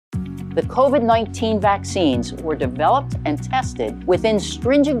The COVID-19 vaccines were developed and tested within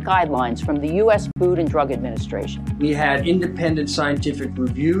stringent guidelines from the U.S. Food and Drug Administration. We had independent scientific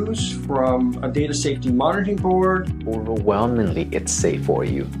reviews from a data safety monitoring board. Overwhelmingly, it's safe for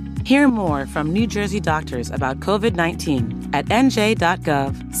you. Hear more from New Jersey doctors about COVID-19 at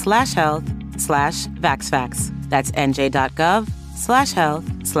nj.gov/health/vaxfax. That's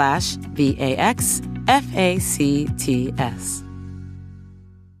nj.gov/health/VAXFACTS.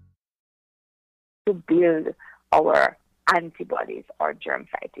 To build our antibodies or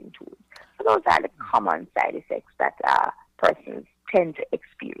germ-fighting tools. So those are the common side effects that persons tend to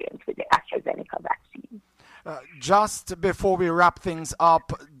experience with the AstraZeneca vaccine. Just before we wrap things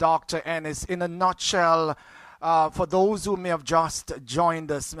up, Dr. Ennis, in a nutshell, for those who may have just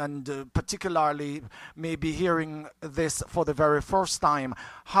joined us and particularly may be hearing this for the very first time,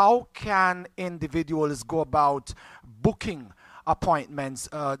 how can individuals go about booking appointments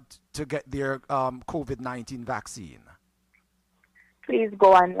to get their COVID-19 vaccine? Please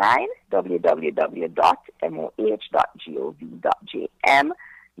go online, www.moh.gov.jm.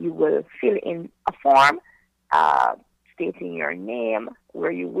 You will fill in a form stating your name,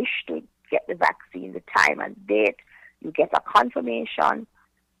 where you wish to get the vaccine, the time and date. You get a confirmation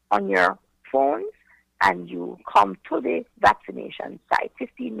on your phones, and you come to the vaccination site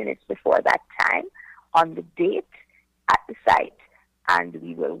 15 minutes before that time on the date at the site, and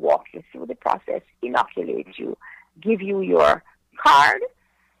we will walk you through the process, inoculate you, give you your card,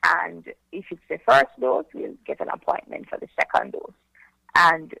 and if it's the first dose, we'll get an appointment for the second dose.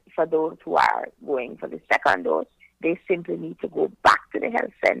 And for those who are going for the second dose, they simply need to go back to the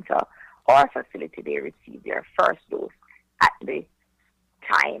health center or facility they received their first dose at the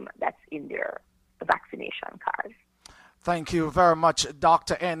time that's in their vaccination card. Thank you very much,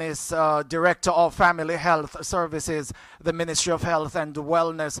 Dr. Ennis, Director of Family Health Services, the Ministry of Health and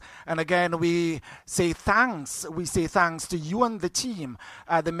Wellness. And again, we say thanks. We say thanks to you and the team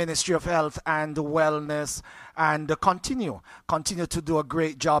at the Ministry of Health and Wellness. And continue to do a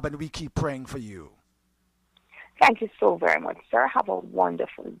great job, and we keep praying for you. Thank you so very much, sir. Have a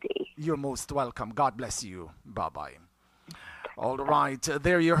wonderful day. You're most welcome. God bless you. Bye-bye. All right,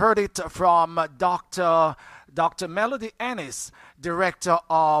 there you heard it from Dr. Melody Ennis, Director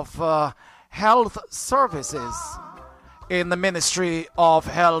of Health Services in the Ministry of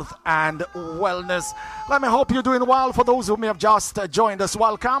Health and Wellness. Let me hope you're doing well. For those who may have just joined us,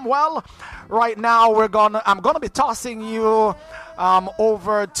 welcome. Well, right now I'm gonna be tossing you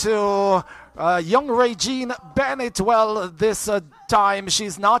over to young Regine Bennett. Well, this time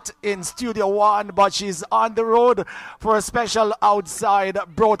she's not in Studio One, but she's on the road for a special outside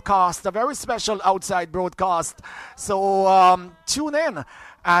broadcast, a very special outside broadcast. So tune in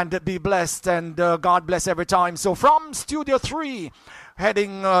and be blessed, and God bless every time. So from Studio 3,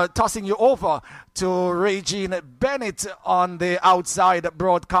 tossing you over to Regine Bennett on the outside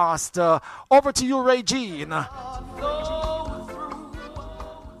broadcast. Over to you, Regine.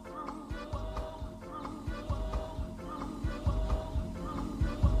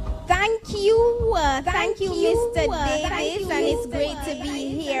 Thank you, Mr. Davis, and it's great to be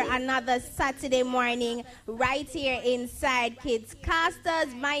here another Saturday morning right here inside Kids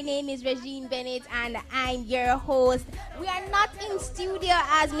Casters. My name is Regine Bennett, and I'm your host. We are not in studio,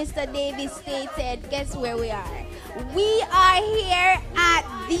 as Mr. Davis stated. Guess where we are? We are here at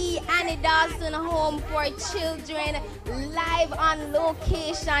the Annie Dawson Home for Children, live on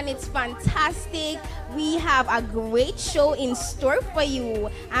location. It's fantastic. We have a great show in store for you.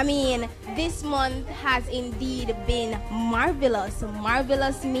 I mean, this month has indeed been marvelous.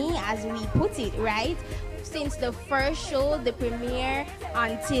 Marvelous me, as we put it, right? Since the first show, the premiere,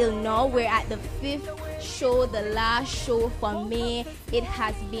 until now, we're at the 5th show, the last show for May. It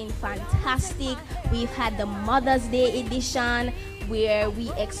has been fantastic. We've had the Mother's Day edition, where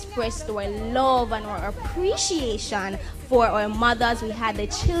we expressed our love and our appreciation for our mothers. We had the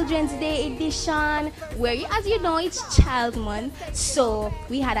Children's Day edition, where, as you know, it's Child Month. So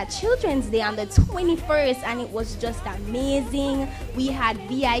we had a Children's Day on the 21st, and it was just amazing. We had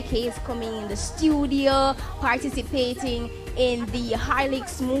VIKs coming in the studio, participating in the Harlick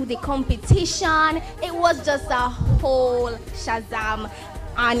Smoothie competition. It was just a whole Shazam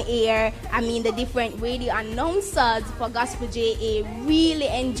on air. I mean, the different radio announcers for Gospel JA really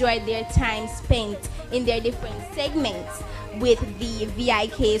enjoyed their time spent in their different segments with the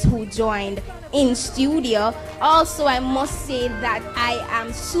VIKs who joined in studio. Also, I must say that I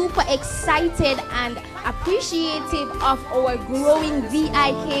am super excited and appreciative of our growing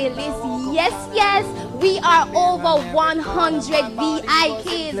VIK list. Yes, we are over 100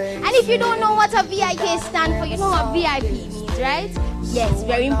 VIKs. And if you don't know what a VIK stands for, you know what VIP means, right? Yes,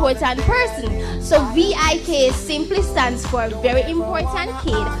 very important person. So VIK simply stands for very important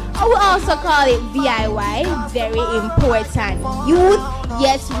kid. Or we also call it VIY, very important youth.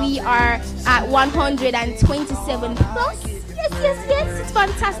 Yes, we are at 127 plus. Yes, it's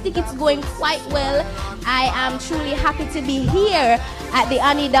fantastic. It's going quite well. I am truly happy to be here at the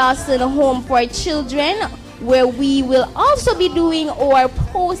Annie Dawson Home for Children, where we will also be doing our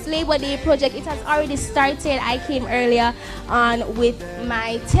post-Labor Day project. It has already started. I came earlier on with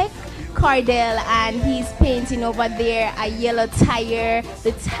my tech, Cardell, and he's painting over there a yellow tire.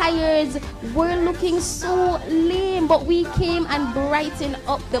 The tires were looking so lame, but we came and brightened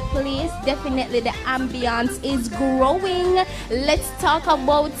up the place. Definitely the ambience is growing. Let's talk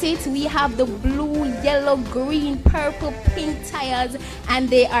about it. We have the blue, yellow, green, purple, pink tires, and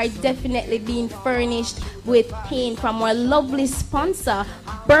they are definitely being furnished with paint from our lovely sponsor,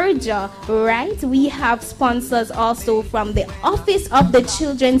 Berger, right? We have sponsors also from the Office of the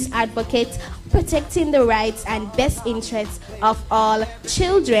Children's Advocate, protecting the rights and best interests of all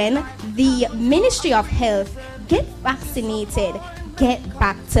children. The Ministry of Health, get vaccinated, get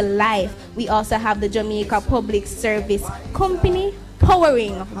back to life. We also have the Jamaica Public Service Company,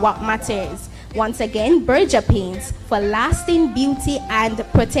 powering what matters. Once again, Berger Paints for lasting beauty and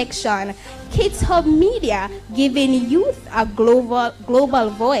protection. Kids Hub Media, giving youth a global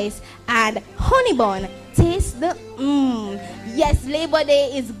voice. And Honeybun, taste the Yes, Labor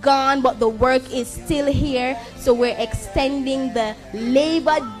Day is gone, but the work is still here. So we're extending the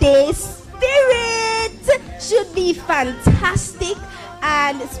Labor Day spirit. Should be fantastic.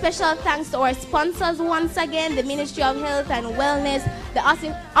 And special thanks to our sponsors once again, the Ministry of Health and Wellness, the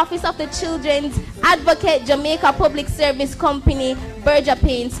Office of the Children's Advocate, Jamaica Public Service Company, Berger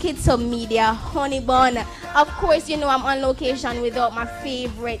Paints, Kids Hub Media, Honeybun. Of course, you know I'm on location without my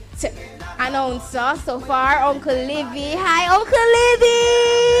favorite announcer so far, Uncle Livy. Hi, Uncle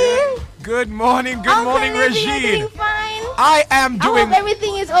Livy. Good morning, Uncle morning, Livy, Regine. you're doing fine? I am doing. I hope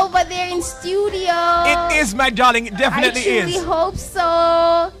everything is over there in studio. It is, my darling. It definitely is. I truly hope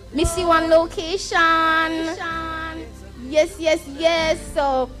so. Miss you on location. Yes.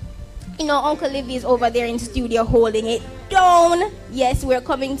 So, you know, Uncle Livy is over there in studio holding it down. Yes, we're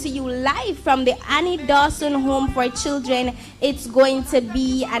coming to you live from the Annie Dawson Home for Children. It's going to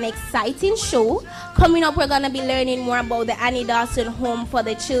be an exciting show. Coming up, we're going to be learning more about the Annie Dawson Home for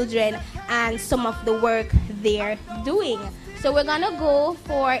the Children and some of the work they're doing. So we're going to go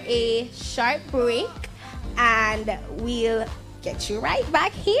for a short break and we'll get you right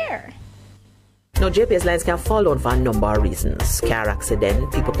back here. Now, JPS lines can fall down for a number of reasons. Car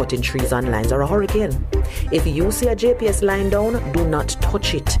accident, people cutting trees on lines, or a hurricane. If you see a JPS line down, do not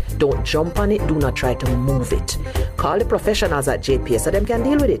touch it. Don't jump on it. Do not try to move it. Call the professionals at JPS so them can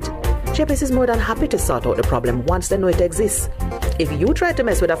deal with it. JPS is more than happy to sort out the problem once they know it exists. If you try to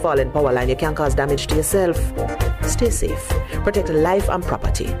mess with a fallen power line, you can cause damage to yourself. Stay safe. Protect life and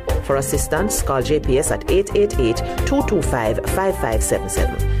property. For assistance, call JPS at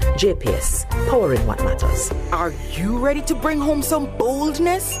 888-225-5577. JPS, powering what matters. Are you ready to bring home some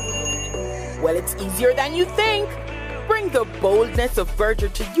boldness? Well, it's easier than you think. Bring the boldness of Berger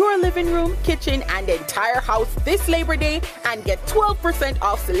to your living room, kitchen, and entire house this Labor Day and get 12%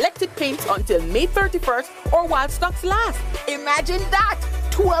 off selected paints until May 31st or while stocks last. Imagine that!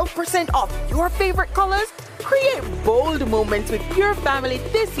 12% off your favorite colors? Create bold moments with your family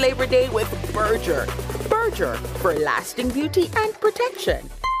this Labor Day with Berger. Berger, for lasting beauty and protection.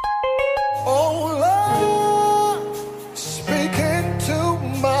 Oh Lord, speak into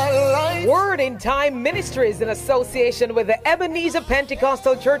my life. Word in Time Ministries, in association with the Ebenezer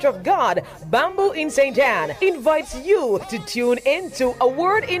Pentecostal Church of God, Bamboo in St. Anne, invites you to tune into a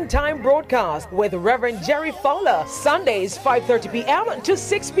Word in Time broadcast with Reverend Jerry Fowler, Sundays 5:30 p.m. to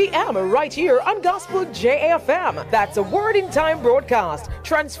 6 p.m. right here on Gospel JAFM. That's a Word in Time broadcast,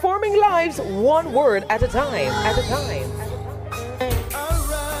 transforming lives one word at a time.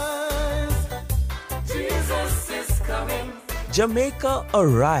 Jesus is coming. Jamaica,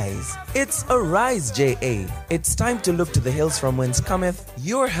 arise. It's Arise, J.A. It's time to look to the hills from whence cometh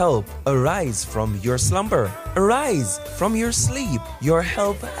your help. Arise from your slumber. Arise from your sleep. Your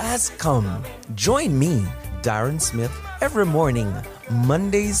help has come. Join me, Darren Smith, every morning,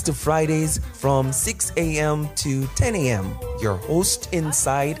 Mondays to Fridays from 6 a.m. to 10 a.m. Your host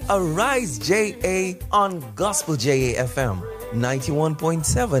inside Arise, J.A. on Gospel JAFM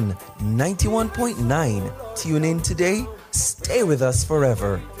 91.7, 91.9. Tune in today. Stay with us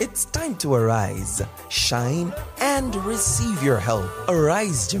forever. It's time to arise, shine, and receive your help.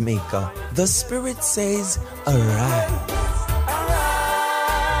 Arise, Jamaica. The Spirit says, arise.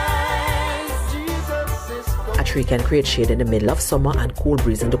 At tree can create shade in the middle of summer and cool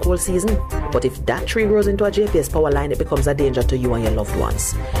breeze in the cold season. But if that tree grows into a JPS power line, it becomes a danger to you and your loved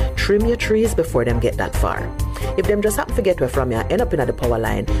ones. Trim your trees before them get that far. If them just happen to get away from you and end up in the power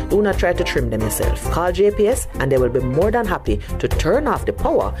line, do not try to trim them yourself. Call JPS and they will be more than happy to turn off the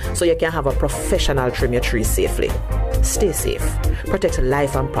power so you can have a professional trim your trees safely. Stay safe. Protect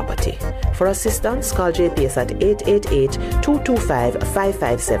life and property. For assistance, call JPS at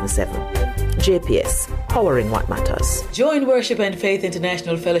 888-225-5577. JPS, powering what matters. Join Worship and Faith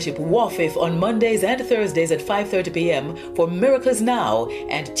International Fellowship WAFIF on Mondays and Thursdays at 5:30 p.m. for Miracles Now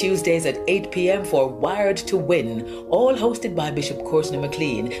and Tuesdays at 8 p.m. for Wired to Win, all hosted by Bishop Courtney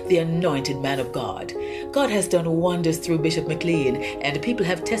McLean, the anointed man of God. God has done wonders through Bishop McLean, and people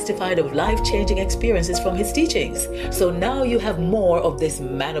have testified of life-changing experiences from his teachings. So now you have more of this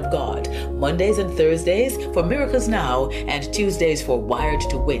man of God. Mondays and Thursdays for Miracles Now and Tuesdays for Wired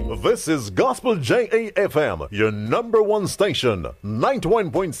to Win. This is Gospel JAFM, your number one station,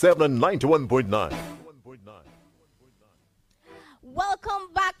 91.7 and 91.9.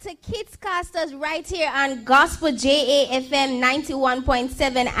 Welcome back to Kids Casters right here on Gospel JAFM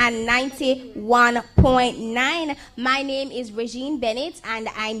 91.7 and 91.9. My name is Regine Bennett and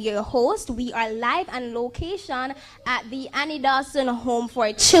I'm your host. We are live on location at the Annie Dawson Home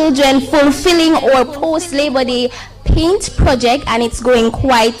for Children fulfilling our post-Labor Day paint project, and it's going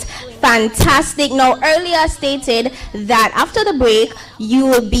quite fantastic. Now, earlier stated that after the break, you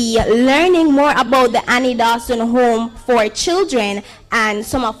will be learning more about the Annie Dawson Home for Children and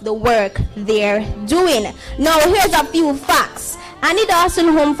some of the work they're doing. Now, here's a few facts. Annie Dawson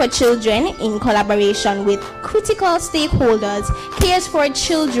Home for Children, in collaboration with critical stakeholders, cares for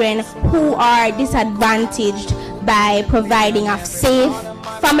children who are disadvantaged by providing a safe,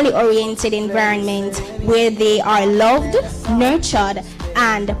 family-oriented environment where they are loved, nurtured,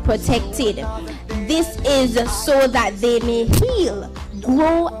 and protected. This is so that they may heal,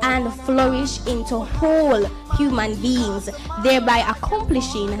 grow, and flourish into whole human beings, thereby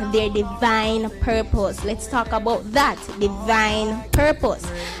accomplishing their divine purpose. Let's talk about that divine purpose.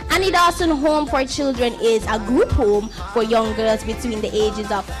 Annie Dawson Home for Children is a group home for young girls between the ages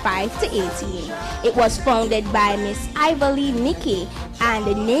of 5 to 18. It was founded by Miss Ivory Nikki and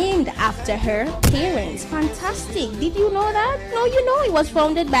named after her parents. Fantastic. Did you know that? No, you know it was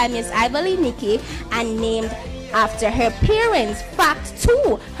founded by Miss Ivory Nikki and named after her parents. Fact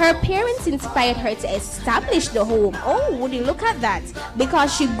 2, her parents inspired her to establish the home. Oh, would you look at that?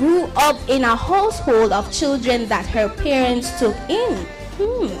 Because she grew up in a household of children that her parents took in.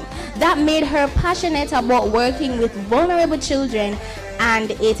 That made her passionate about working with vulnerable children,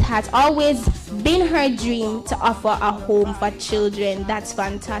 and it has always been her dream to offer a home for children. That's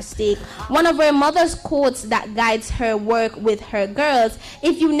fantastic. One of her mother's quotes that guides her work with her girls: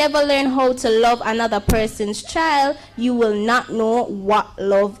 if you never learn how to love another person's child, you will not know what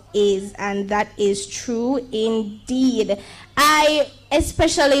love is. And that is true indeed. I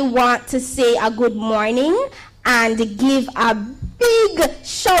especially want to say a good morning and give a big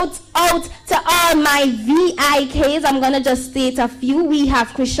shout out to all my VIKs. I'm gonna just state a few. We have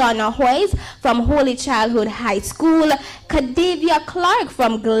Krishana Hoyes from Holy Childhood High School, Kadavia Clark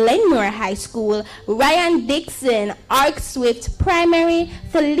from Glenmore High School, Ryan Dixon, Ark Swift Primary,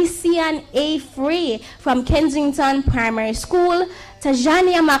 Felician A. Frey from Kensington Primary School,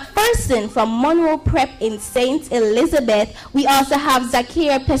 Tajania McPherson from Monroe Prep in St. Elizabeth. We also have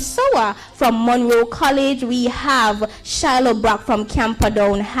Zakir Pessoa from Monroe College. We have Shiloh Brock from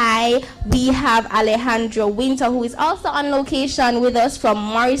Camperdown High. We have Alejandro Winter, who is also on location with us from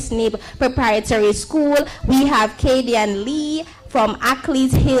Morris Nib Preparatory School. We have Kadian Lee from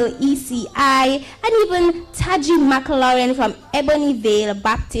Ackley's Hill ECI, and even Taji McLaurin from Ebony Vale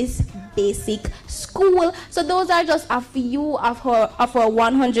Baptist Basic School. So those are just a few of our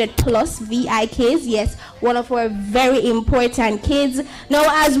 100 plus VIKs. Yes, one of our very important kids. Now,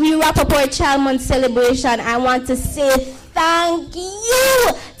 as we wrap up our Child Month celebration, I want to say thank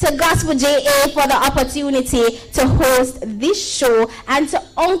you to Gospel JA for the opportunity to host this show, and to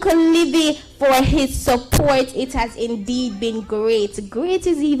Uncle Livy for his support. It has indeed been great. Great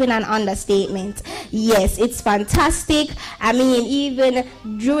is even an understatement. Yes, it's fantastic. I mean, even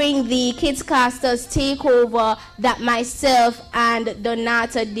during the Kids Casters takeover that myself and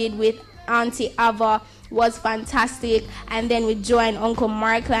Donata did with Auntie Ava was fantastic, and then we joined Uncle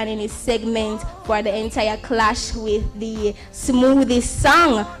Markland in his segment for the entire clash with the smoothie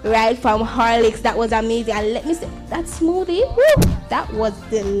song, right, from Horlicks. That was amazing. And let me say, that smoothie, whoo, that was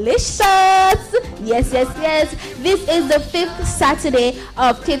delicious. Yes, yes, yes. This is the 5th Saturday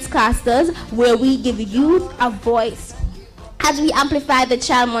of Kids Casters, where we give youth a voice as we amplify the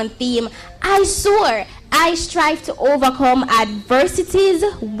Child Month theme, I Soar. I strive to overcome adversities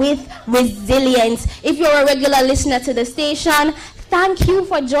with resilience. If you're a regular listener to the station, thank you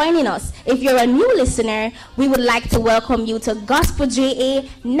for joining us. If you're a new listener, we would like to welcome you to Gospel JA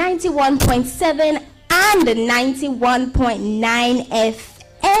 91.7 and 91.9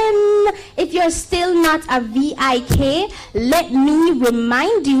 FM. If you're still not a VIK, let me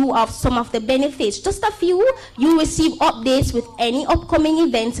remind you of some of the benefits. Just a few. You receive updates with any upcoming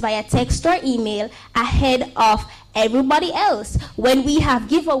events via text or email ahead of everybody else. When we have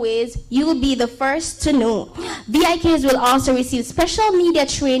giveaways, you will be the first to know. VIKs will also receive special media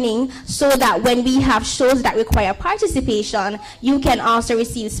training so that when we have shows that require participation, you can also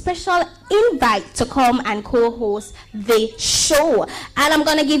receive special invite to come and co-host the show. And I'm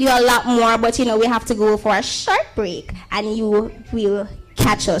going to give you a lot more, but we have to go for a short break and you will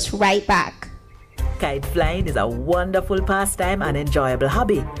catch us right back. Kite flying is a wonderful pastime and enjoyable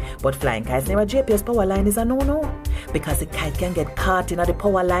hobby, but flying kites near a JPS power line is a no-no, because the kite can get caught in the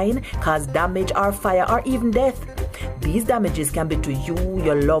power line, cause damage or fire or even death. These damages can be to you,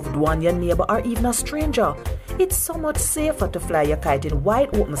 your loved one, your neighbor, or even a stranger. It's so much safer to fly your kite in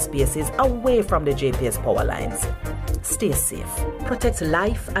wide open spaces away from the JPS power lines. Stay safe. Protect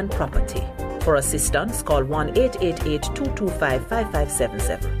life and property. For assistance, call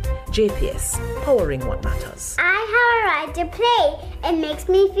 1-888-225-5577. JPS, powering what matters. I have a right to play. It makes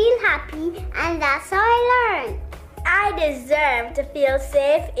me feel happy, and that's how I learn. I deserve to feel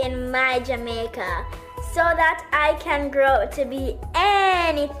safe in my Jamaica so that I can grow to be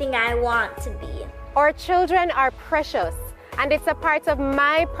anything I want to be. Our children are precious, and it's a part of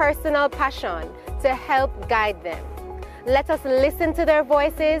my personal passion to help guide them. Let us listen to their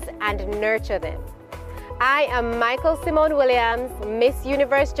voices and nurture them. I am Michael Simone Williams, Miss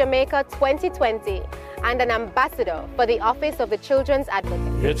Universe Jamaica 2020, and an ambassador for the Office of the Children's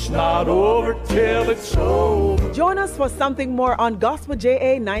Advocate. It's not over till it's over. Join us for something more on Gospel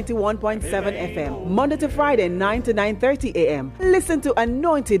JA 91.7 FM, Monday to Friday, 9 to 9:30 a.m. Listen to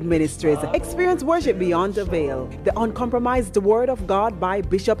Anointed Ministries, experience worship beyond the veil, the uncompromised Word of God by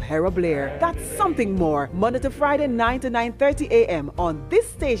Bishop Harold Blair. That's something more, Monday to Friday, 9 to 9:30 a.m. on this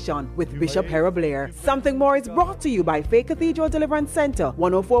station with Bishop Harold Blair. Something More is brought to you by Faith Cathedral Deliverance Center,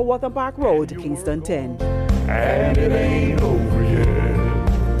 104 Waltham Park Road, Kingston 10. And it ain't over yet.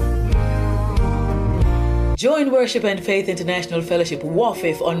 Join Worship and Faith International Fellowship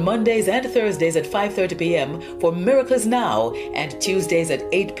WAFIF on Mondays and Thursdays at 5:30 p.m. for Miracles Now and Tuesdays at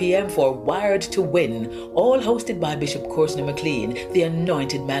 8 p.m. for Wired to Win, all hosted by Bishop Courtney McLean, the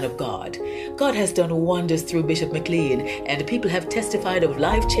anointed man of God. God has done wonders through Bishop McLean, and people have testified of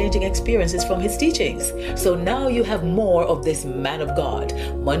life-changing experiences from his teachings. So now you have more of this man of God.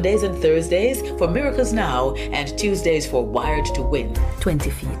 Mondays and Thursdays for Miracles Now and Tuesdays for Wired to Win.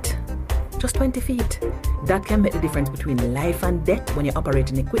 20 feet. Just 20 feet. That can make the difference between life and death when you're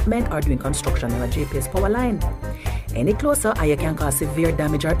operating equipment or doing construction on a JPS power line. Any closer and you can cause severe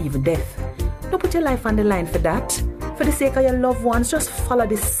damage or even death. Don't put your life on the line for that. For the sake of your loved ones, just follow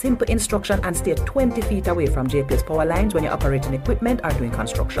this simple instruction and stay 20 feet away from JPS power lines when you're operating equipment or doing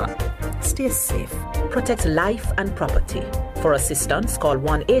construction. Stay safe. Protect life and property. For assistance, call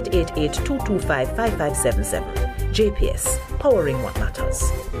 1-888-225-5577. JPS, powering what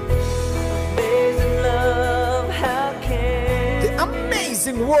matters. The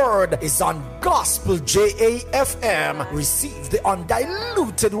amazing word is on Gospel JAFM. Receive the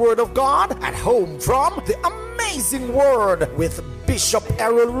undiluted word of God at home from the amazing word with Bishop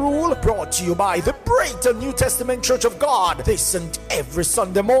Errol Rule, brought to you by the Brayton New Testament Church of God. This and every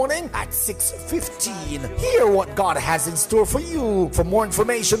Sunday morning at 6:15. Hear what God has in store for you. For more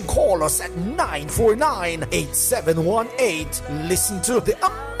information, call us at 949-8718. Listen to the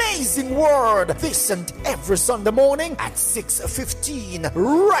amazing word this and every Sunday morning at 6:15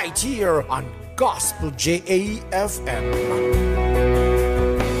 right here on Gospel JAFM.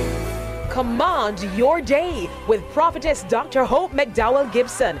 Command your day with Prophetess Dr. Hope McDowell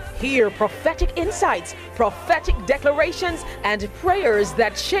Gibson. Hear prophetic insights, prophetic declarations, and prayers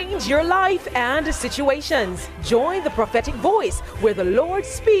that change your life and situations. Join the prophetic voice where the Lord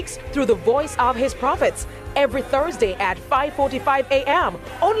speaks through the voice of his prophets. Every Thursday at 5:45 a.m.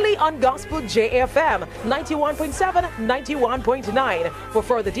 only on Gospel JFM 91.7, 91.9. For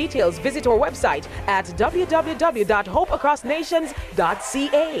further details, visit our website at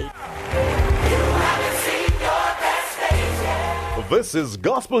www.hopeacrossnations.ca. This is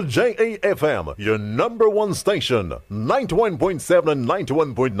Gospel JAFM, your number one station, 91.7 and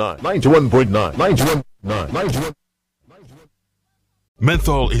 91.9. 91.9. 91.9. 91.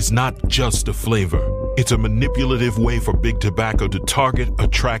 Menthol is not just a flavor. It's a manipulative way for big tobacco to target,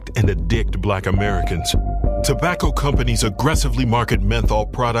 attract, and addict Black Americans. Tobacco companies aggressively market menthol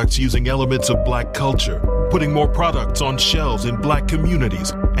products using elements of Black culture, putting more products on shelves in Black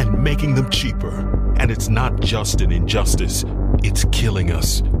communities and making them cheaper. And it's not just an injustice, it's killing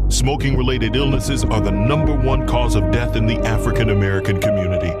us. Smoking-related illnesses are the #1 cause of death in the African American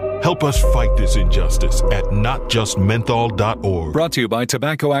community. Help us fight this injustice at notjustmenthol.org. Brought to you by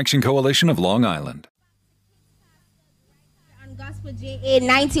Tobacco Action Coalition of Long Island. Gospel JA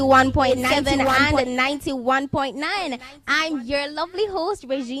 91.7 and 91.9. I'm your lovely host,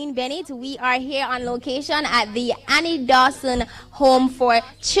 Regine Bennett. We are here on location at the Annie Dawson Home for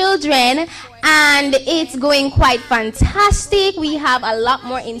Children, and it's going quite fantastic. We have a lot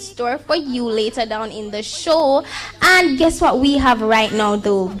more in store for you later down in the show. And guess what we have right now,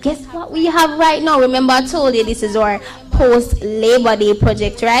 though? Guess what we have right now? Remember, I told you this is our post-Labor Day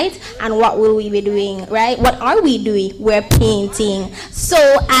project, right? And what will we be doing, right? What are we doing? We're painting. So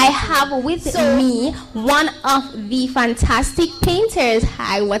I have with me one of the fantastic painters.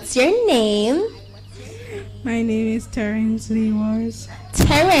 Hi, what's your name? My name is Terrence Lewis.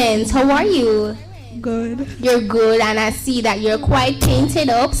 Terrence, how are you? Good. You're good, and I see that you're quite painted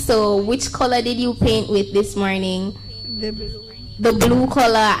up. So which color did you paint with this morning? The blue. The blue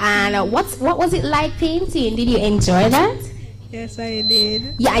color. And what was it like painting? Did you enjoy that? Yes, I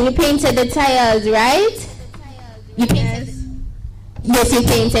did. Yeah, and you painted the tiles, right? You painted. Yes, you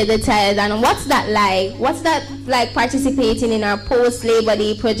painted the tiles. And what's that like? What's that like participating in our post-Labor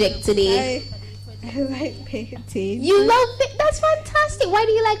Day project today? I like painting. You love it? That's fantastic. Why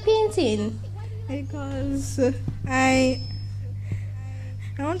do you like painting? Because I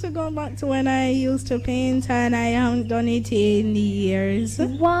want to go back to when I used to paint, and I haven't done it in years.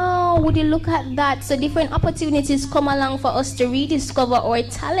 Wow, would you look at that? So different opportunities come along for us to rediscover our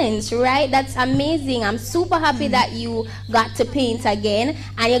talents, right? That's amazing. I'm super happy that you got to paint again.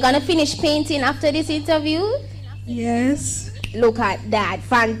 And you're going to finish painting after this interview? Yes. Look at that.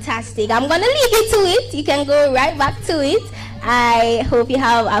 Fantastic. I'm going to leave you to it. You can go right back to it. I hope you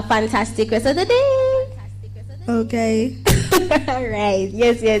have a fantastic rest of the day. Okay. All right.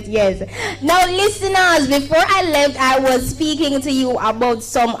 Yes. Now, listeners, before I left, I was speaking to you about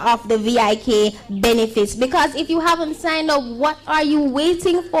some of the VIK benefits. Because if you haven't signed up, what are you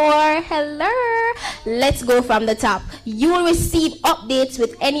waiting for? Hello. Let's go from the top. You will receive updates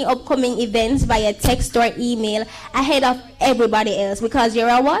with any upcoming events via text or email ahead of everybody else, because you're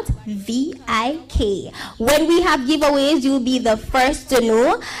a what? VIK. When we have giveaways, you'll be the first to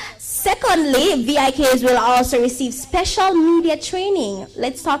know. Secondly, VIKs will also receive special media training.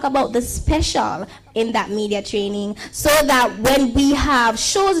 Let's talk about the special in that media training, so that when we have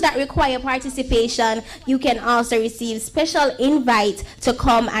shows that require participation, you can also receive special invite to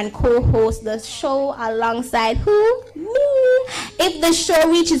come and co-host the show alongside who? Me. If the show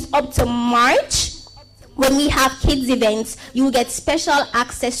reaches up to March, when we have kids events, you get special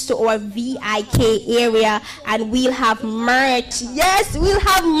access to our VIK area, and we'll have merch. Yes, we'll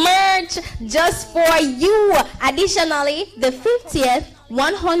have merch just for you. Additionally, the 50th,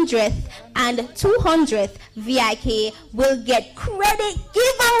 100th, and 200th VIK will get credit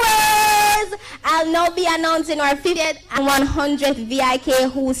giveaways. I'll now be announcing our 50th and 100th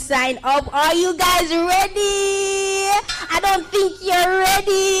VIK who signed up. Are you guys ready? I don't think you're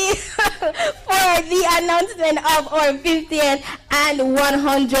ready for the announcement of our 50th and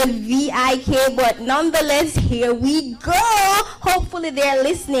 100th VIK, but nonetheless, here we go. Hopefully they're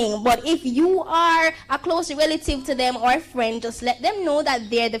listening. But if you are a close relative to them or a friend, just let them know that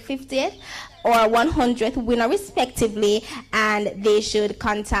they're the 50th or 100th winner respectively, and they should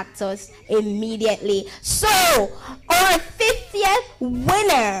contact us immediately. So our 50th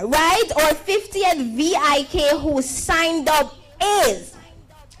winner, right, or 50th VIK who signed up is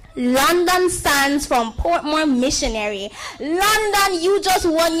London Sands from Portmore Missionary. London, you just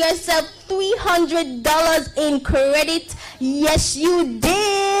won yourself $300 in credit. Yes, you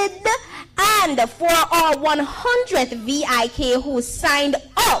did. And for our 100th VIK who signed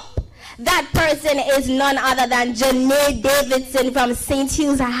up, that person is none other than Janae Davidson from St.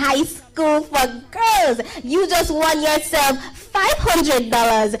 Hugh's High School for Girls. You just won yourself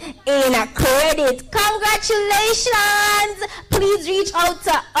 $500 in credit. Congratulations! Please reach out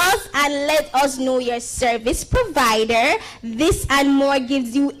to us and let us know your service provider. This and more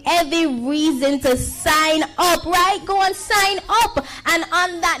gives you every reason to sign up, right? Go and sign up. And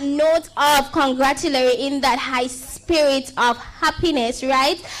on that note of congratulating that high spirit of happiness,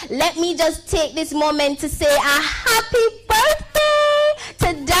 right? Let me just take this moment to say a happy birthday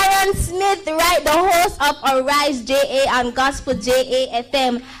to Darren Smith. Smith, right? The host of Arise JA and Gospel JA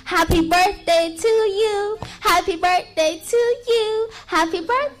FM. Happy birthday to you. Happy birthday to you. Happy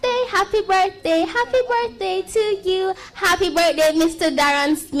birthday, happy birthday, happy birthday to you. Happy birthday, Mr.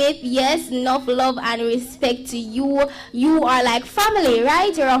 Darren Smith. Yes, enough love and respect to you. You are like family,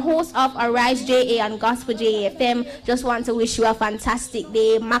 right? You're a host of Arise JA and Gospel JA FM. Just want to wish you a fantastic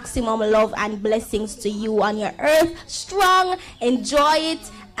day. Maximum love and blessings to you on your earth. Strong, enjoy it,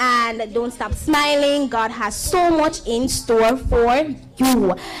 and don't stop smiling. God has so much in store for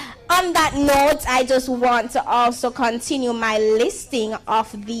you. On that note, I just want to also continue my listing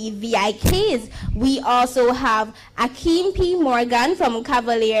of the VIKs. We also have Akeem P. Morgan from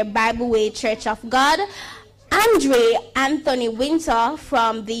Cavalier Bible Way Church of God, Andre Anthony Winter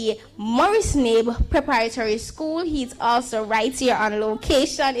from the Morris Nabe Preparatory School. He's also right here on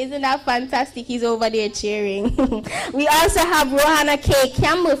location. Isn't that fantastic? He's over there cheering. We also have Rohanna K.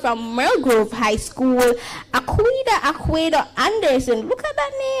 Campbell from Merle Grove High School. Aqueda Anderson, look at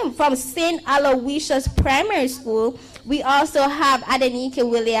that name, from St. Aloysius Primary School. We also have Adenike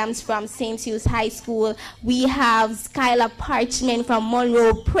Williams from St. Hughes High School. We have Skylar Parchment from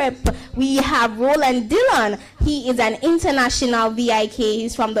Monroe Prep. We have Roland Dillon. He is an international VIK.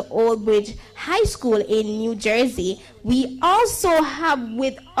 He's from the Old Bridge High School in New Jersey. We also have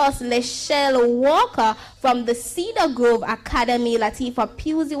with us Lachelle Walker from the Cedar Grove Academy. Latifa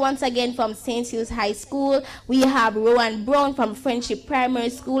Pusey once again from St. Hughes High School. We have Rowan Brown from Friendship Primary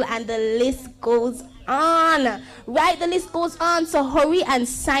School, and the list goes on. Right, the list goes on. So hurry and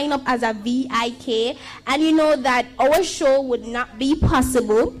sign up as a VIK. And you know that our show would not be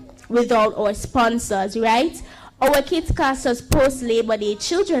possible without our sponsors, right? Our Kids Casters Post Labor Day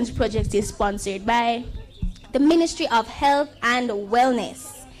Children's Project is sponsored by the Ministry of Health and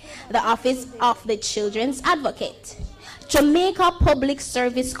Wellness, the Office of the Children's Advocate, Jamaica Public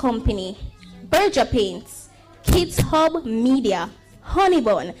Service Company, Berger Paints, Kids Hub Media,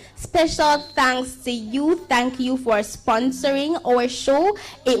 Honeybone. Special thanks to you. Thank you for sponsoring our show.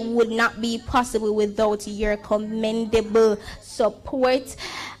 It would not be possible without your commendable support.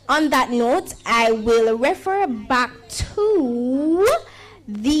 On that note, I will refer back to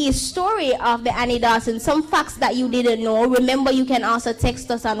the story of the Annie Dawson, some facts that you didn't know. Remember, you can also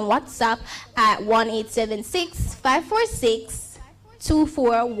text us on WhatsApp at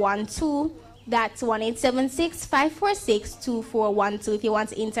 1-876-546-2412. That's 1-876-546-2412 if you want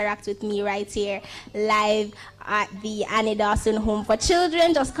to interact with me right here live at the Annie Dawson Home for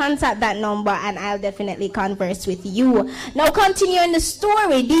Children. Just contact that number and I'll definitely converse with you. Now, continuing the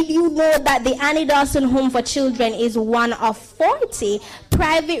story, did you know that the Annie Dawson Home for Children is one of 40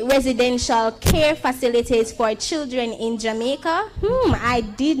 private residential care facilities for children in Jamaica? I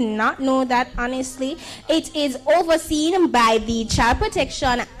did not know that, honestly. It is overseen by the Child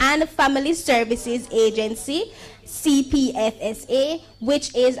Protection and Family Services Agency, CPFSA,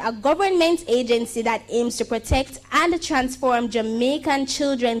 which is a government agency that aims to protect and transform Jamaican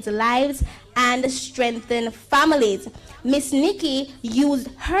children's lives and strengthen families. Miss Nikki used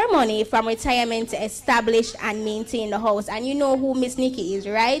her money from retirement to establish and maintain the house. And you know who Miss Nikki is,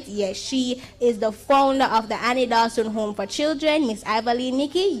 right? Yes, she is the founder of the Annie Dawson Home for Children, Miss Ivaline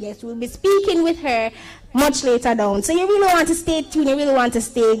Nikki. Yes, we'll be speaking with her much later down. So you really want to stay tuned, you really want to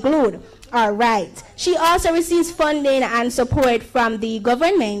stay glued. All right. She also receives funding and support from the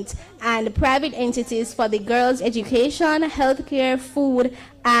government and private entities for the girls' education, healthcare, food,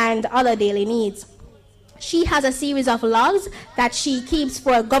 and other daily needs. She has a series of logs that she keeps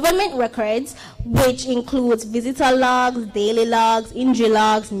for government records, which includes visitor logs, daily logs, injury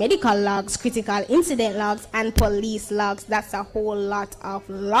logs, medical logs, critical incident logs, and police logs. That's a whole lot of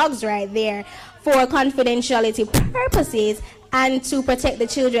logs right there for confidentiality purposes and to protect the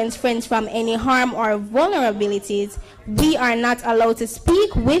children's friends from any harm or vulnerabilities. We are not allowed to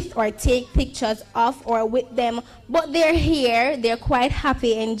speak with or take pictures of or with them, but they're here. They're quite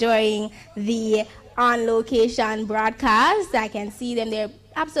happy enjoying the on location broadcast. I can see them. They're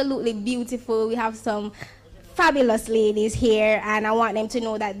absolutely beautiful. We have some fabulous ladies here, and I want them to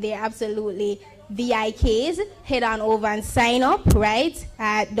know that they're absolutely VIKs. Head on over and sign up, right,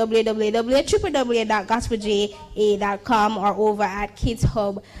 at www.gospelja.com or over at Kids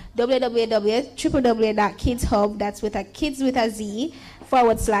Hub, www.kidshub, that's with a kids with a Z,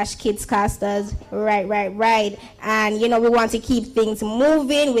 /Kidscasters. Right. And, you know, we want to keep things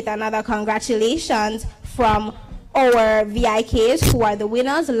moving with another congratulations from our VIKs who are the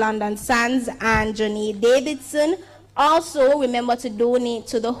winners, London Sands and Johnny Davidson. Also, remember to donate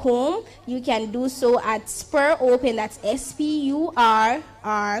to the home. You can do so at Spur Open, that's SPURR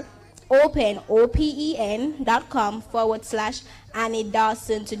open, open.com/Annie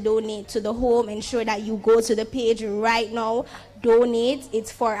Dawson to donate to the home. Ensure that you go to the page right now. Donate.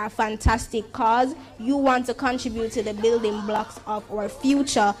 It's for a fantastic cause. You want to contribute to the building blocks of our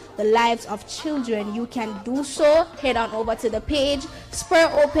future, the lives of children. You can do so. Head on over to the page,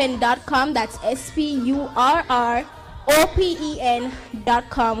 spurropen.com. That's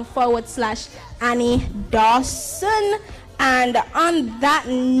spurropen.com/Annie Dawson. And on that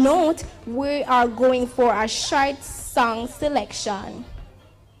note, we are going for a short song selection.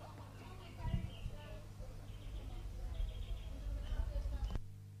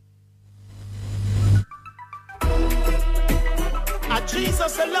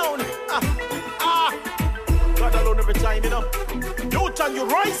 Jesus alone. God alone every time, you know. Newton, you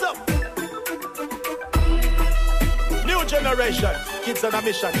rise up. New generation, kids on a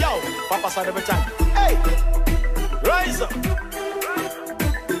mission. Yo, Papa said every time. Hey, rise up.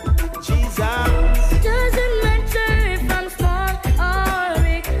 Jesus. Doesn't matter if I'm small or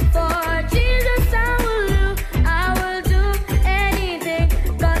big. For Jesus, I will do anything.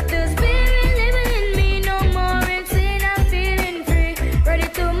 Got the Spirit living in me, no more in sin. I'm feeling free, ready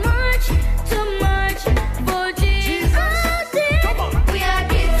to march for Jesus. We are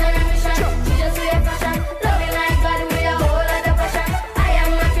kids on a mission. Jesus, we are passion. Loving like God, we are whole lot of passion. I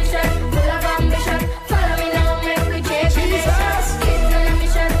am a Christian, full of ambition. Follow me now, make we change the nation. Kids on a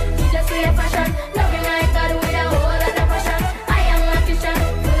mission. Jesus, we are passion. Loving like God, we are whole lot of passion. I am a Christian,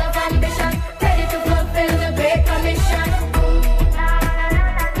 full of ambition. Ready to fulfill the great commission.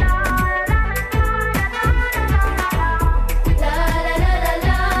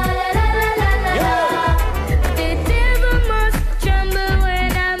 The devil must tremble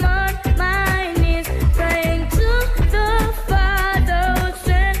when I'm on my knees, praying to the Father who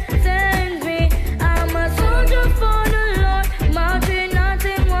strengthens me. I'm a soldier for the Lord, marching out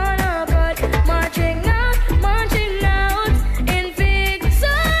in one accord, marching out in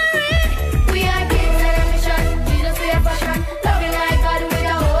victory. We are kids on a mission. Jesus, we are passion. Loving like God with a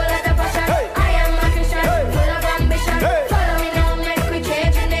whole lot of passion. I am a Christian, full of ambition. Follow me now, make we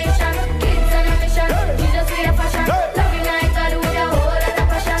change the nation. Kids on a mission. Jesus, we are passion. Loving like God with a whole lot of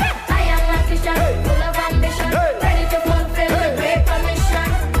passion. I am a Christian, full of ambition. Ready to fulfill the great commission.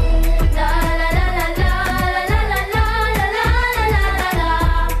 La la la la la la la la la la la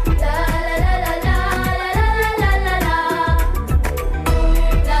la la la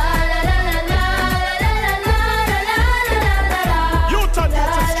Newton,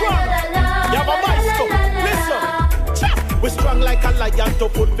 strong. You have a maestro. Listen. We strong like a lion to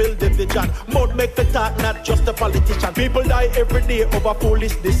fulfill the vision. Mouth make the talk, not just a politician. People die every day over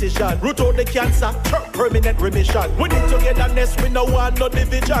foolish decision. Root out the cancer, permanent remission. We need togetherness, we no want no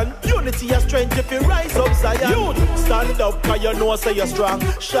division. Unity and strength if you rise up, Zion. Youth, stand up, cause you know say you're strong.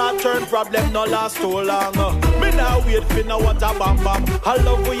 Short-term problem no last too long. Me now wait for no water bam bam. I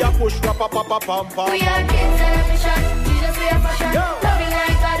love we a push rap pam pam pam. We are kids on a mission. Jesus, we are passion. Loving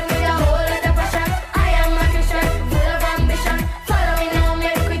like God with a whole lot of passion. I am a Christian, full of ambition. Follow me now,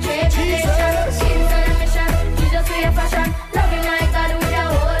 make we change the nation. Kids on a mission. Jesus, we are passion. Loving like God with a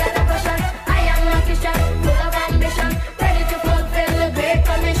whole lot of passion. I am a Christian, full of ambition. Ready to fulfill the great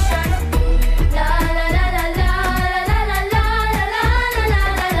commission. La la la la la la la la la la la la la la la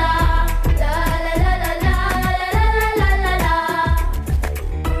la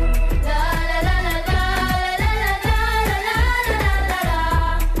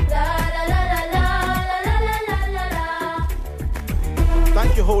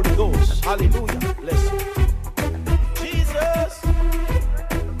Thank you, Holy Ghost. Hallelujah. Listen. Jesus.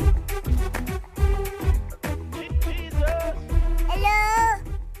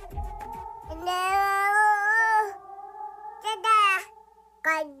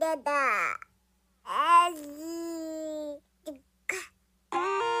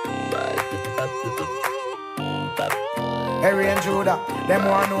 Harry and Judah, them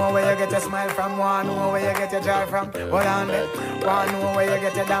want know where you get your smile from, want know where you get your joy from. Hold on there, want know where you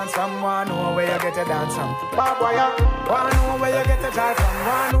get your dance from, want know where you get your dance from. Bad boy, want know where you get your joy from,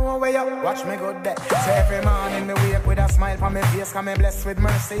 want know where you watch me good day. So every morning me wake with a smile on my face, cause me blessed with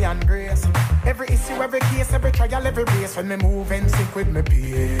mercy and grace. Every issue, every case, every trial, every race, when me move and sync with me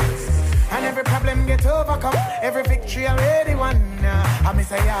pace. And every problem get overcome, every victory already won. I me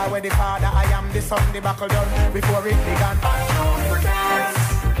say Yahweh the Father, I am the Son, the battle done before it began. I don't forget.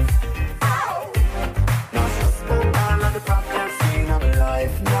 Now suspend all of the problems in my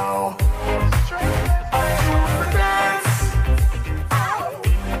life now. I don't forget.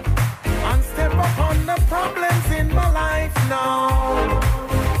 And step up on the problems in my life now.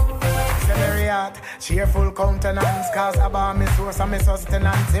 Cheerful countenance, cause about me source and me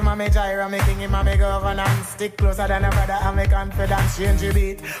sustenance. Him a me gyra, me king, him a me governance. Stick closer than a brother and me confidence. Change the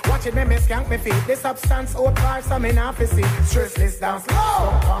beat. Watch it, me skank me feet. The substance out far, so me not fi see. Stressless down slow.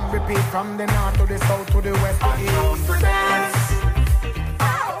 So come repeat from the north to the south to the west to the east. Dance.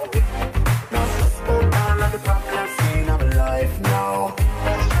 Now just spoke all of the problems in our life now.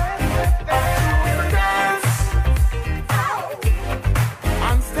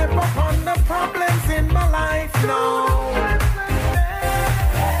 Step up on the problems in my life now.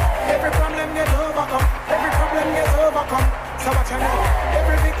 Every problem gets overcome. Every problem gets overcome. So what you know?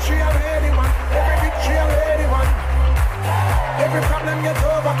 Every victory already won. Every victory already won. Every problem gets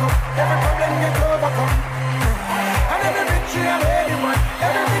overcome. Every problem gets overcome. And every victory already won.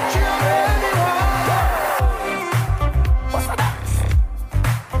 Every victory already won. What's that?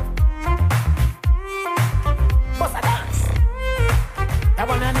 What's that? I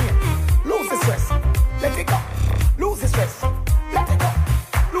wanna hear. Lose the stress, let it go. Lose the stress, let it go.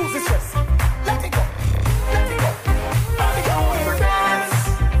 Lose the stress, let it go. Let it go. Let it go. Dance.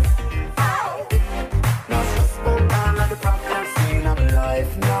 Now just spoke all of the problems in our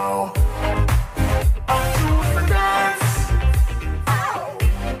life now. Choose to dance.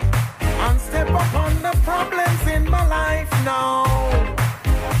 And step up on the problems in my life now.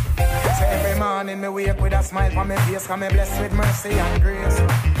 Every morning me wake with a smile on my face, cause me blessed with mercy and grace.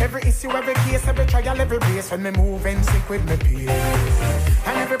 Every issue, every case, every trial, every race, when me move in sync with me peace.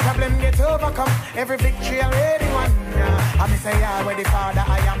 And every problem get overcome, every victory already won. I me say, yeah, where the Father,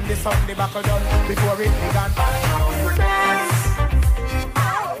 I am the Son, the battle done before it began. Dance.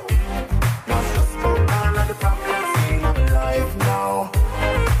 Now just spoke all of the problems in our life now.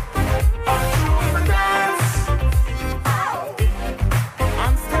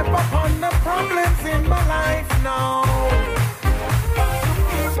 Up on the problems in my life now.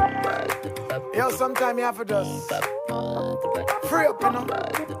 Yo, sometime you have to just free up, you know.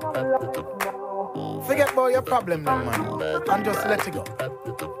 Forget about your problem now, man, and just let it go.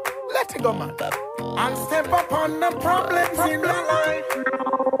 Let it go, man. And step up on the problems in my life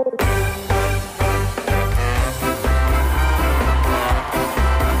now.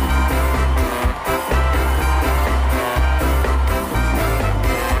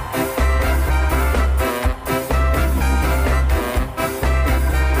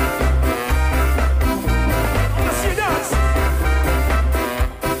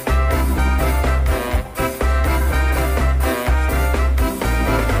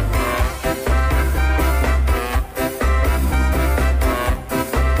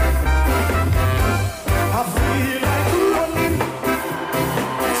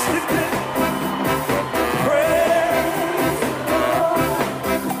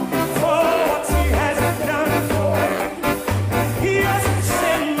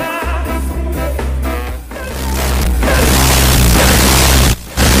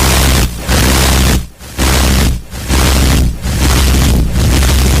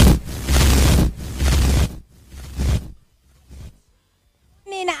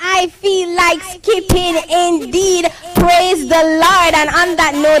 I feel like skipping indeed. Praise the Lord. And on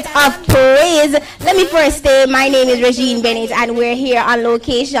that note of praise, let me first say my name is Regine Bennett and we're here on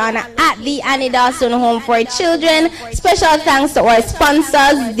location at the Annie Dawson Home for Children. Special thanks to our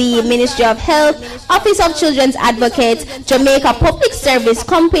sponsors, the Ministry of Health, Office of Children's Advocate, Jamaica Public Service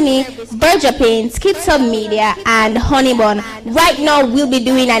Company, Berger Paints, Kids Hub Media, and Honeybun. Right now we'll be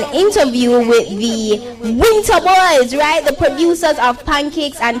doing an interview with the Winter Boys, right? The producers of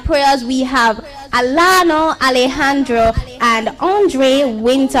Pancakes and Prayers. We have Alano, Alejandro, and Andre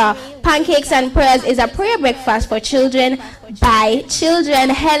Winter. Pancakes and Prayers is a prayer breakfast for children by children.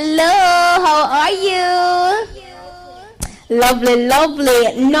 Hello, how are you? Lovely,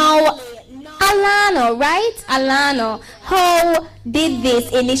 lovely. Now, Alano, right? Alano, how did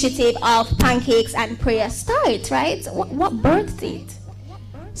this initiative of Pancakes and Prayers start, right? What birthed it?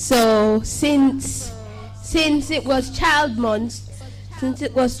 So, since it was Child Month,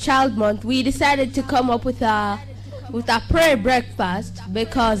 we decided to come up with a prayer breakfast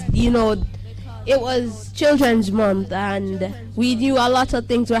because, you know, it was Children's Month and we knew a lot of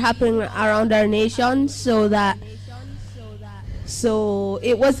things were happening around our nation, so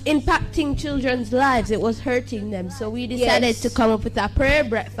it was impacting children's lives. It was hurting them. So we decided to come up with a prayer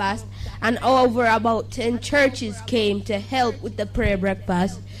breakfast, and over about 10 churches came to help with the prayer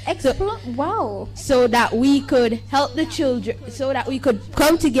breakfast. Wow. So that we could help the children, so that we could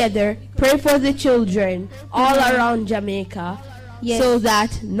come together, pray for the children all around Jamaica. Yes. So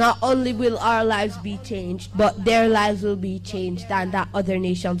that not only will our lives be changed, but their lives will be changed, and that other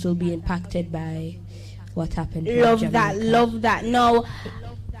nations will be impacted by what happened. Love that. Now,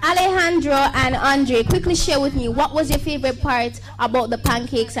 Alejandro and Andre, quickly share with me, what was your favorite part about the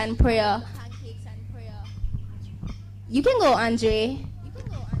pancakes and prayer? You can go, Andre.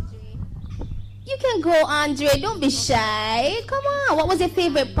 You can go, Andre. Don't be shy. Come on. What was your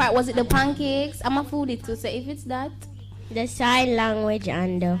favorite part? Was it the pancakes? I'm a foodie too, so if it's that. The sign language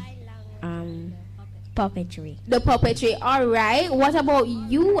and the puppetry. The puppetry. All right. What about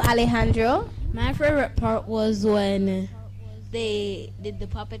you, Alejandro? My favorite part was when they did the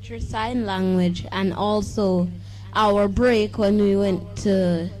puppetry sign language, and also our break when we went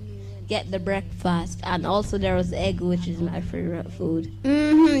to get the breakfast, and also there was egg, which is my favorite food.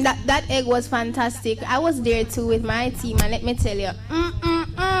 That egg was fantastic. I was there too with my team, and let me tell you,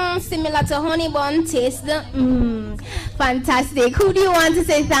 similar to honey bun taste. Fantastic. Who do you want to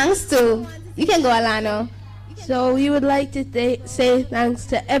say thanks to? You can go, Alano. So we would like to say thanks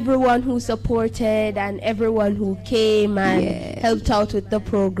to everyone who supported and everyone who came and helped out with the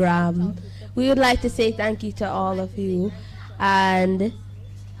program. We would like to say thank you to all of you. And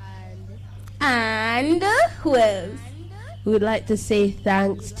who else? We would like to say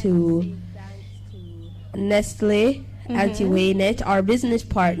thanks to Nestle, Auntie Waynette, our business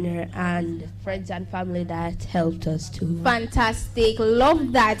partner, and friends and family that helped us too. Fantastic.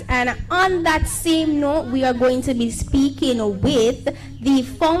 Love that. And on that same note, we are going to be speaking with the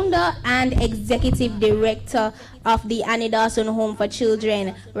founder and executive director of the Annie Dawson Home for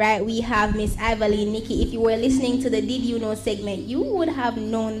Children. Right, we have Miss Ivaline Nikki. If you were listening to the Did You Know segment, you would have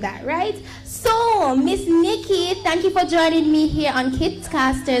known that, right? So, Miss Nikki, thank you for joining me here on Kids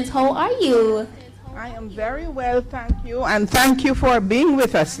Casters. How are you? I am very well, thank you, and thank you for being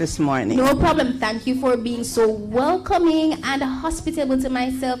with us this morning. No problem. Thank you for being so welcoming and hospitable to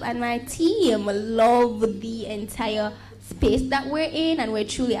myself and my team. Love the entire space that we're in, and we're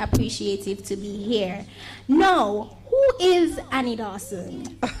truly appreciative to be here. Now, who is Annie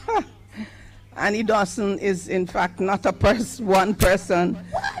Dawson? Annie Dawson is, in fact, not one person.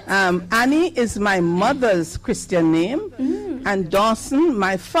 Annie is my mother's Christian name, and Dawson,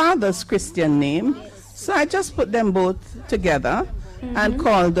 my father's Christian name. So I just put them both together and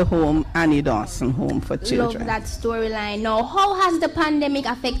called the home Annie Dawson Home for Children. Love that storyline. Now, how has the pandemic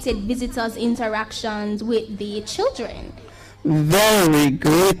affected visitors' interactions with the children? Very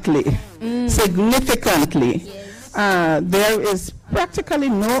greatly, significantly. There is practically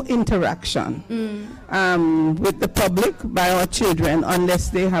no interaction with the public by our children unless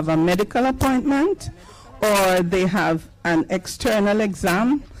they have a medical appointment or they have an external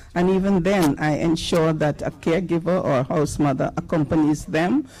exam, and even then I ensure that a caregiver or house mother accompanies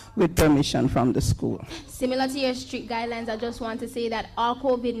them with permission from the school. Similar to your strict guidelines, I just want to say that all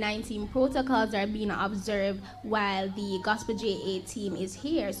COVID-19 protocols are being observed while the Gospel JA team is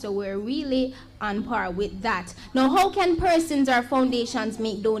here, so we're really on par with that. Now, how can persons or foundations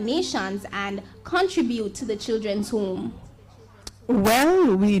make donations and contribute to the children's home?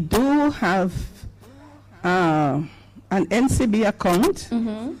 Well, we do have an NCB account.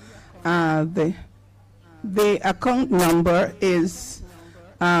 The account number is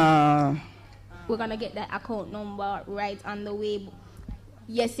we're gonna get the account number right on the way.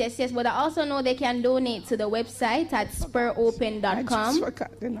 Yes. But I also know they can donate to the website at spurropen.com/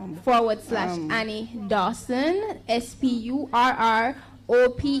 Annie Dawson,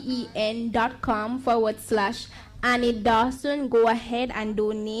 SPURROPEN.com/ Annie Dawson. Go ahead and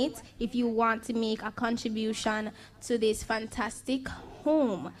donate if you want to make a contribution to this fantastic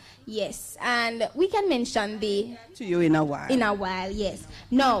home. Yes, and we can mention to you in a while. Yes.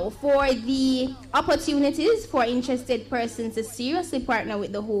 Now, for the opportunities for interested persons to seriously partner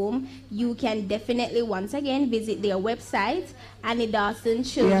with the home, you can definitely once again visit their website,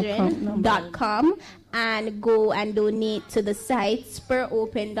 AnnieDawsonChildren.com, and go and donate to the site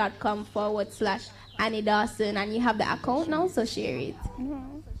spurropen.com/ Annie Dawson, and you have the account now, so share it.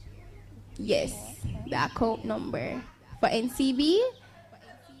 Yes, the account number for NCB.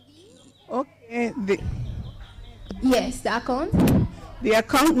 Okay. Yes, the account. The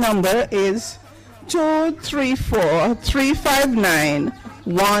account number is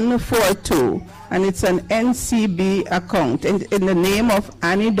 234-359-142, and it's an NCB account in the name of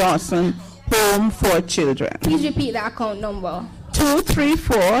Annie Dawson Home for Children. Please repeat the account number.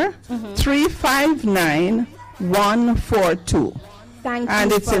 234-359-142. Thank you.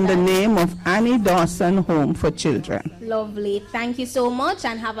 And it's in the name of Annie Dawson Home for Children. Lovely. Thank you so much,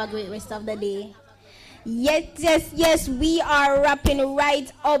 and have a great rest of the day. Yes, we are wrapping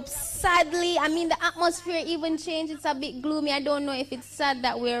right up. Sadly, I mean, the atmosphere even changed. It's a bit gloomy. I don't know if it's sad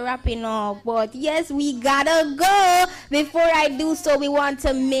that we're wrapping up, but yes, we gotta go. Before I do so, we want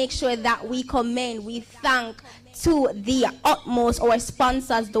to make sure that we commend, we thank to the utmost our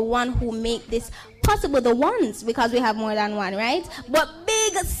sponsors, the one who make this possible, the ones, because we have more than one, right? But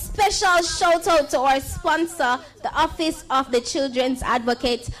big special shout out to our sponsor, the Office of the Children's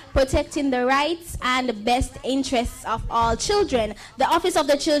Advocate, protecting the rights and best interests of all children. The Office of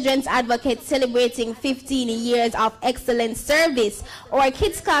the Children's Advocate celebrating 15 years of excellent service. Our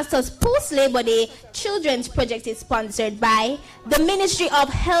Kids Casters Post Labor Day Children's Project is sponsored by the Ministry of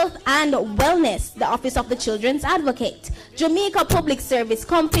Health and Wellness, the Office of the Children's Advocate, Jamaica Public Service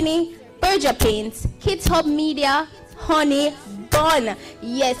Company, Berger Paints, Kids Hub Media, Honey Bun.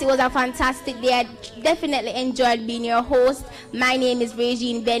 Yes, it was a fantastic day. I definitely enjoyed being your host. My name is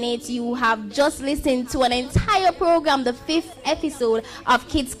Regine Bennett. You have just listened to an entire program, the 5th episode of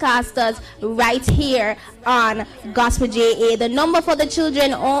Kids Casters, right here on Gospel JA. The number for the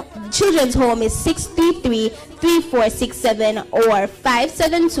children's home is 633-3467 or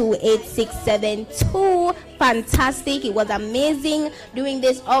 572-8672. Fantastic. It was amazing doing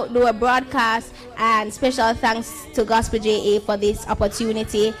this outdoor broadcast, and special thanks to Gospel JA for this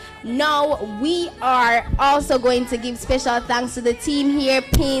opportunity. Now we are also going to give special thanks to the team here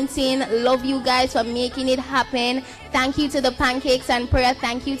painting. Love you guys for making it happen. Thank you to the Pancakes and Prayer.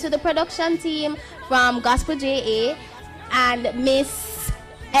 Thank you to the production team from Gospel JA and Miss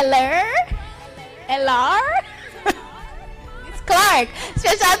LR Clark.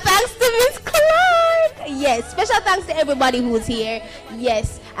 Special thanks to Miss Clark. Yes, special thanks to everybody who's here.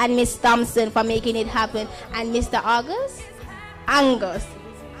 Yes, and Miss Thompson for making it happen, and Mr. Angus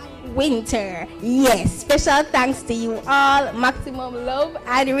Winter. Yes, special thanks to you all. Maximum love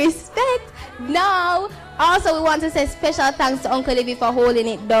and respect. Now, also we want to say special thanks to Uncle Libby for holding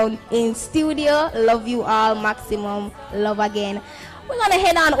it down in studio. Love you all. Maximum love again. We're gonna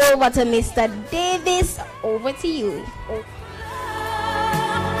head on over to Mr. Davis. Over to you.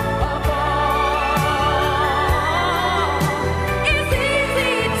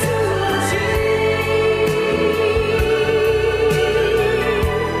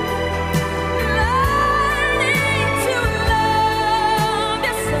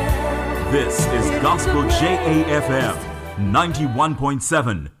 This is Gospel JAFM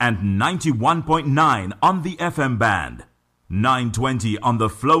 91.7 and 91.9 on the FM band, 920 on the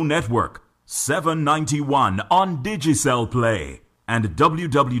Flow Network, 791 on Digicel Play, and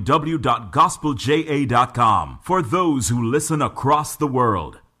www.gospelja.com for those who listen across the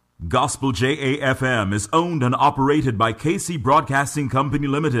world. Gospel JAFM is owned and operated by KC Broadcasting Company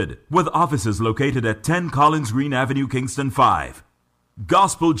Limited, with offices located at 10 Collins Green Avenue, Kingston 5.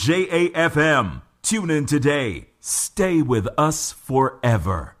 Gospel JAFM. Tune in today. Stay with us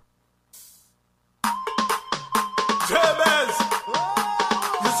forever. Jabez!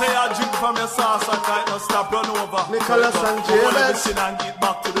 You say I drink from your sauce, I can't not stop run over. Nicholas and Jabez. And get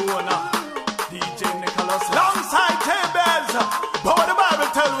back to the owner. DJ Nicholas. Alongside Jabez. But what the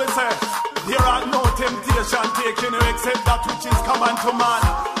Bible tells we say, there are no temptation taking you except that which is common to man.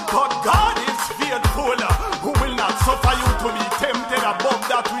 But God is faithful, who will not suffer you to be tempted above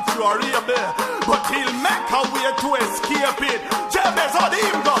that which you are able, but he'll make a way to escape it. Jabez, or the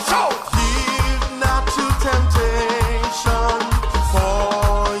hymn go shout. Yield not to temptation,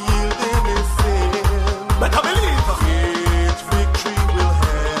 for yielding is sin. Better believe. Each victory will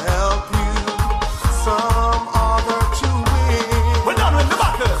help you, some other to win. We're done with the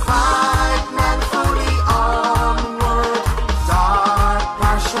battle. Fight manfully onward, dark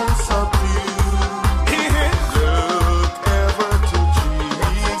passions subdue. Look ever to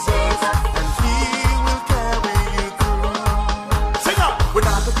Jesus, and He will carry you through. Sing up. We're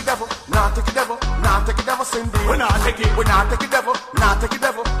not take the devil, not take the devil, not take the devil sin deal. We're not take it. We're not take the devil, not take the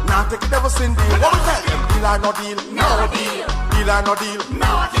devil, not take the devil sin deal. What we tell him? Deal or no deal? No deal. Deal or no deal?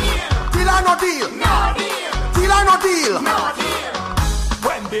 No deal. Deal or no deal? No deal. Deal or no deal? No deal.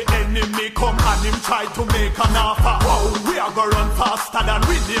 When the enemy come and him try to make an offer, wow, we are gonna run faster than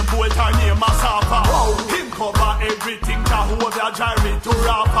William Bolt or near Massafa. Wow, him cover everything Jehovah Jireh to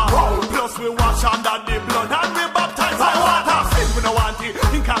rapper. Wow, plus we wash under the blood and we baptize by water. Sin we no want it,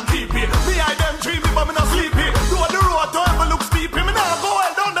 he can't keep it. Me I them dreaming but me not sleepy. Though the road to ever look steepy, me now go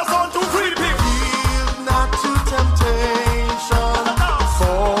well down the sound too creepy. Yield not to temptation,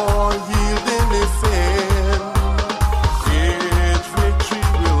 for yielding is sin. Each victory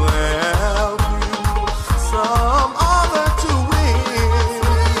will help you, some other to win.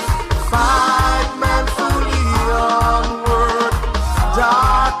 Fight manfully onward,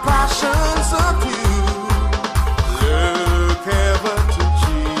 dark passions subdue.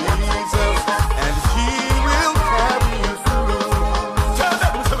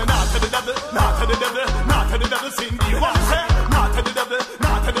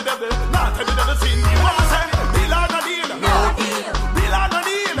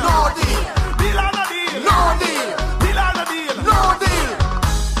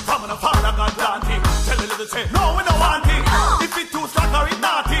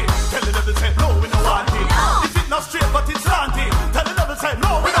 just straight, but it's slanty. Tell the devil say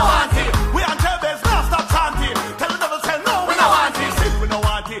no, we don't want it. We and Jebez now stop chanting. Tell the devil say no, we don't want it. Say we don't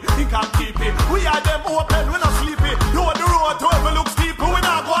want it, he can't keep it. We are them open, we not sleepy. You want the road to ever look steep, we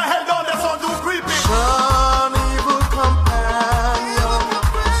not go ahead down the sun too creepy. Shun evil companion,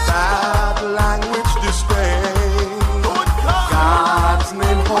 bad language display. God's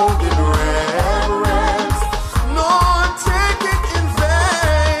name hold in reverence, nor take it in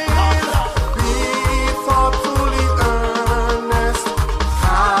vain. Be thoughtfully earnest,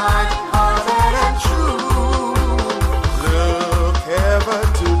 kind-hearted and true. Look ever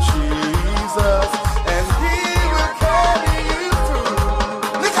to Jesus, and He will carry you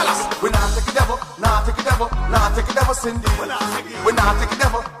through. Nicholas, we not take the devil, not take the devil, not take the devil, Cindy. We not take the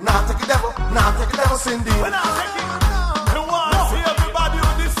devil, not take the devil, not take the devil, Cindy.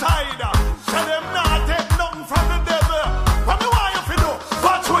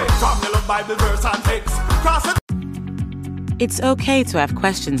 It's okay to have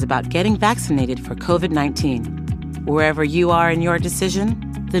questions about getting vaccinated for COVID-19. Wherever you are in your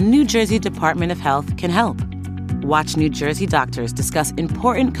decision, the New Jersey Department of Health can help. Watch New Jersey doctors discuss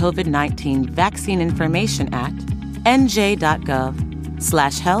important COVID-19 vaccine information at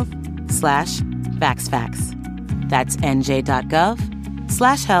nj.gov/health/vaxfax. That's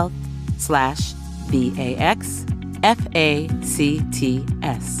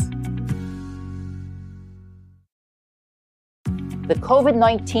nj.gov/health/vaxfacts. The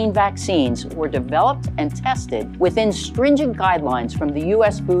COVID-19 vaccines were developed and tested within stringent guidelines from the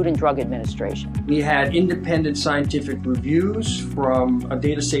U.S. Food and Drug Administration. We had independent scientific reviews from a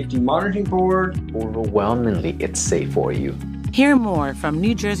data safety monitoring board. Overwhelmingly, it's safe for you. Hear more from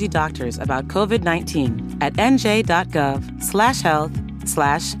New Jersey doctors about COVID-19 at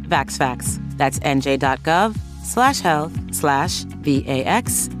nj.gov/health/vaxfax. That's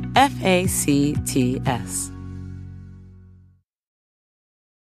nj.gov/health/vaxfacts.